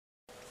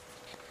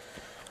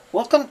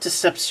Welcome to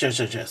Steps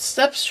Treasure Chest.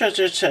 Steps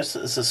Treasure Chest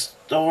is a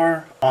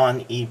store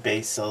on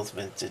eBay sells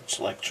vintage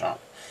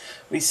electronics.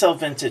 We sell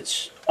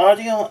vintage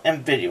audio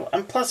and video,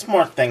 and plus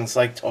more things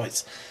like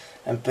toys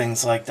and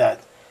things like that.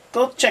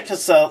 Go check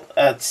us out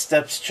at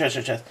Steps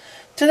Treasure Chest.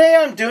 Today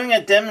I'm doing a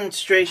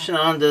demonstration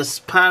on this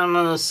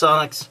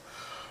Panasonic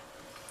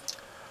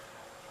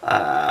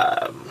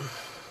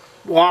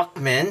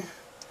Walkman.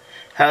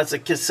 Has a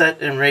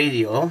cassette and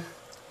radio,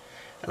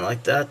 and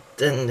like that.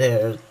 Then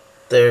there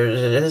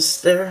it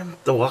is there,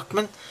 the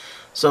Walkman.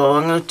 So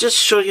I'm going to just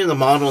show you the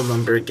model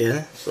number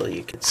again so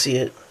you can see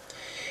it.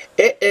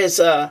 It is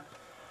a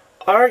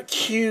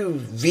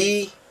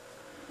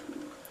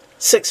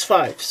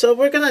RQ-65. So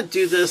we're going to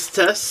do this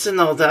test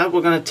and all that.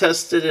 We're going to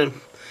test it and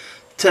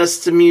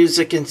test the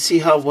music and see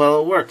how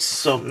well it works.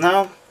 So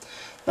now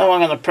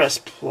I'm going to press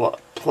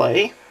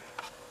play.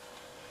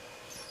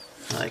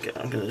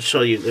 I'm going to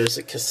show you there's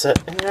a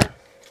cassette in there.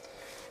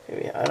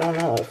 Maybe, I don't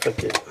know if I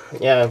could.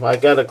 Yeah, I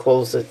gotta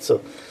close it.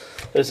 So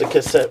there's a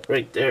cassette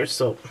right there.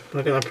 So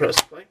we're gonna press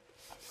play.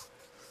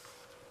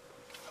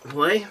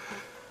 Play.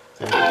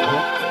 There we go.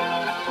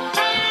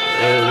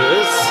 There it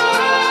is.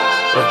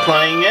 We're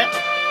playing it.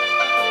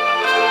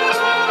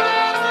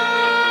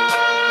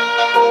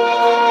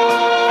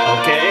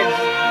 Okay.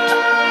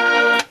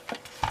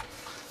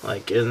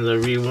 Like in the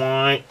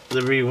rewind.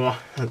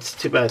 That's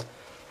too bad.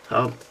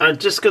 I'm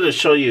just gonna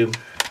show you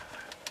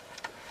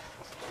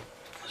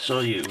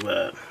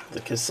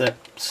the cassette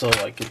so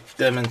I could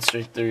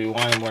demonstrate the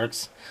rewind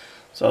works.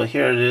 So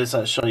here it is.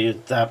 I'll show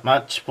you that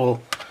much.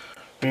 We'll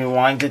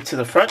rewind it to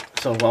the front.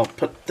 So I'll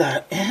put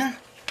that in.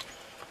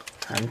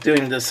 I'm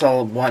doing this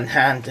all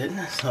one-handed.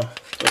 So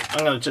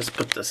I'm gonna just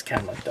put this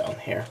camera down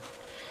here.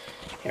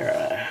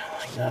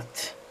 Like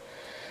that.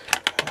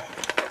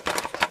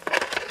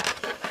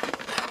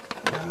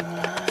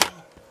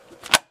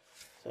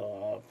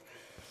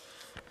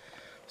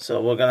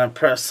 So we're gonna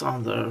press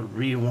on the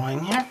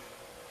rewind here.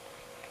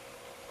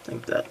 I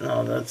think that,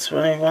 no, that's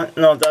rewind.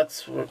 No,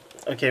 that's,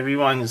 okay,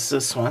 rewind is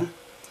this one.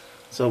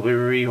 So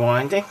we're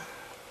rewinding.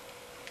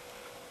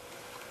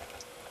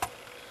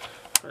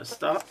 Press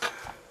stop.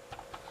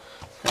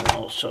 And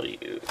I'll show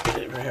you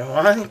the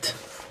rewind.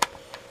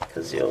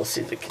 Because you'll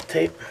see the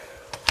tape.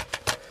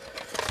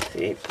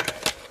 There.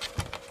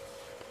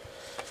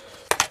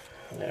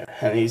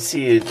 And you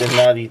see it did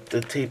not eat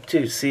the tape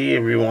too. See,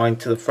 rewind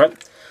to the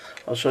front.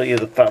 I'll show you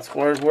the fast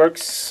forward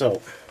works.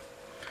 So,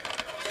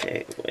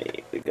 okay,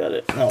 wait, we got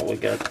it. No, we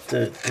got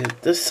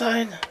this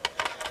side.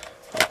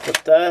 I'll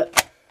put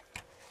that.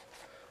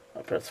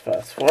 I'll press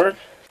fast forward.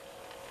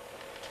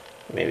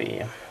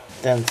 Maybe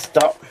then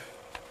stop.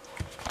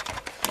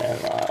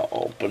 And I'll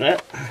open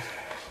it.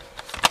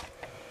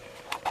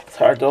 It's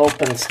hard to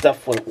open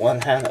stuff with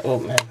one hand. Oh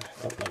man,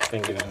 I got my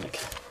finger in the.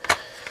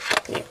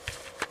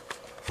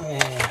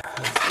 Yeah,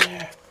 that's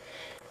there.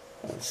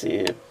 Let's see,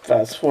 it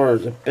fast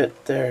forwards a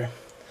bit there.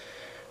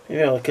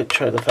 Maybe I could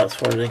try the fast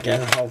forward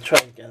again. I'll try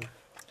again.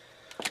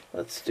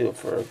 Let's do it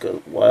for a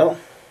good while.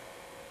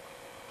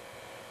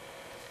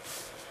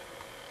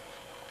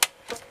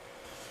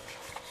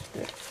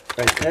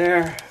 Right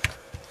there.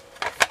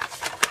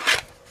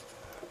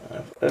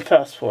 It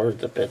fast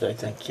forwards a bit, I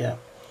think, yeah.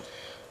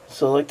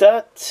 So like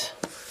that.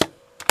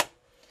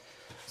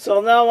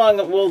 So now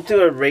we'll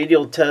do a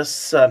radio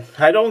test.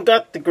 I don't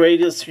got the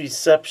greatest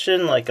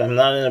reception, like I'm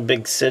not in a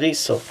big city,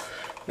 so I'm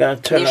gonna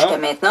turn on.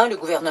 Maintenant, le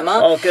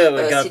gouvernement okay,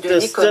 we got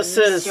this. This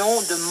is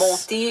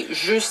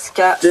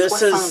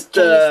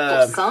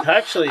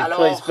actually it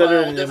plays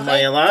better than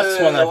my last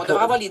one I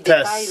put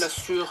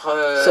test.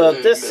 So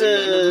this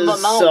is on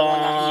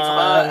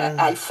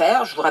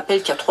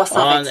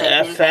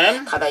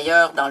FM.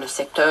 Travailleurs dans le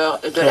secteur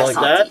de la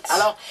santé.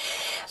 Alors,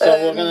 so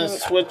we're gonna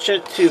switch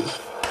it to.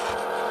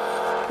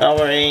 Now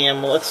we're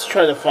AM. Let's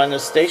try to find a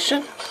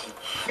station.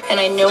 And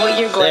I know what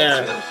you're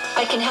going through.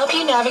 I can help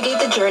you navigate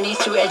the journey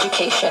through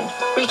education.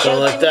 Reach out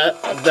like that.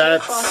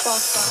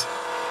 That's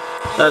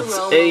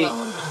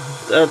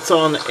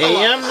on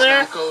AM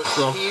there.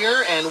 So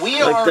here, and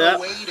we like are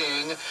that.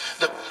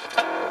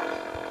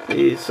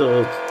 See,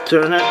 so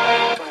turn it.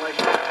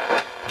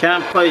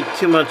 Can't play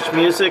too much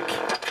music.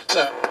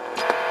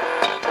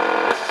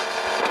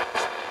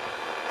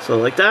 So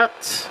like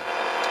that.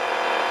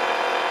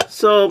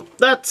 So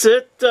that's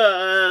it.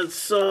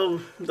 So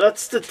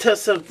that's the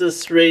test of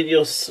this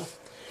radio,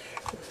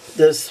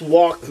 this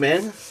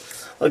Walkman.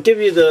 I'll give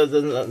you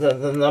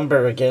the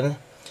number again.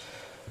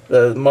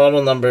 The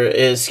model number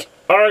is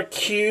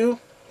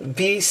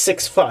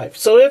RQ-65.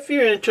 So if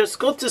you're interested,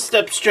 go to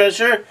Steps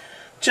Treasure.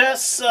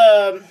 Just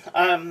on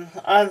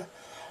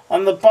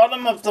the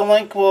bottom of the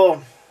link,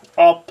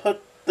 I'll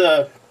put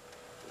the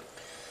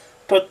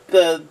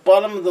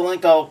bottom of the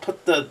link. I'll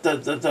put the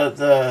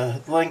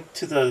link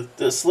to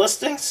this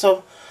listing.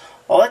 So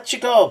I'll let you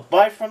go.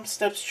 Bye from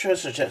Steps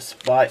Treasure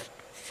Chest. Bye.